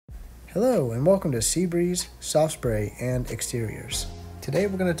Hello and welcome to Seabreeze Soft Spray and Exteriors. Today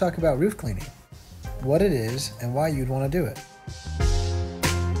we're going to talk about roof cleaning, what it is and why you'd want to do it.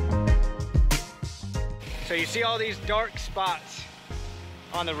 So you see all these dark spots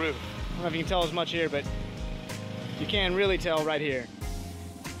on the roof. I don't know if you can tell as much here, but you can really tell right here.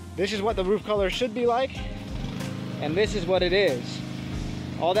 This is what the roof color should be like, and this is what it is.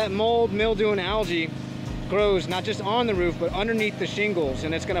 All that mold, mildew, and algae grows not just on the roof, but underneath the shingles,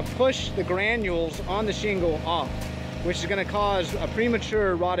 and it's gonna push the granules on the shingle off, which is gonna cause a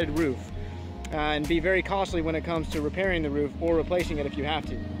premature rotted roof and be very costly when it comes to repairing the roof or replacing it if you have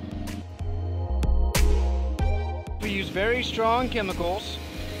to. We use very strong chemicals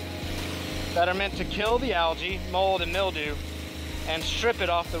that are meant to kill the algae, mold, and mildew and strip it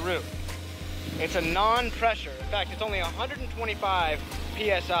off the roof. It's a non-pressure. In fact, it's only 125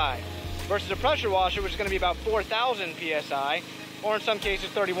 PSI versus a pressure washer, which is going to be about 4,000 PSI, or in some cases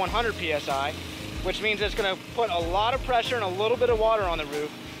 3,100 PSI, which means it's going to put a lot of pressure and a little bit of water on the roof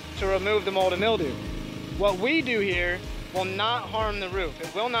to remove the mold and mildew. What we do here will not harm the roof.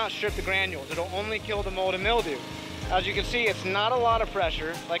 It will not strip the granules. It'll only kill the mold and mildew. As you can see, it's not a lot of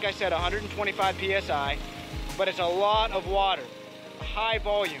pressure. Like I said, 125 PSI, but it's a lot of water, a high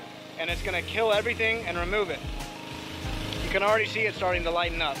volume, and it's going to kill everything and remove it. You can already see it starting to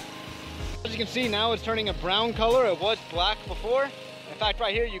lighten up. As you can see, now it's turning a brown color. It was black before. In fact,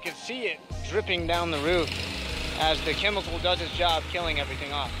 right here you can see it dripping down the roof as the chemical does its job killing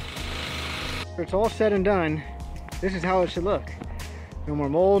everything off. When it's all said and done, this is how it should look. No more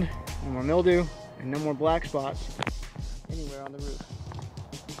mold, no more mildew, and no more black spots anywhere on the roof.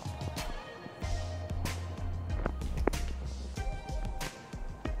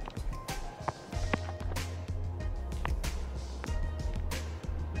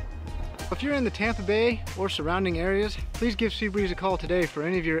 If you're in the Tampa Bay or surrounding areas, please give Seabreeze a call today for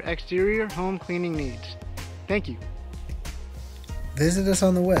any of your exterior home cleaning needs. Thank you. Visit us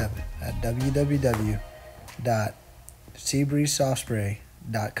on the web at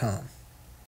www.seabreezesoftspray.com.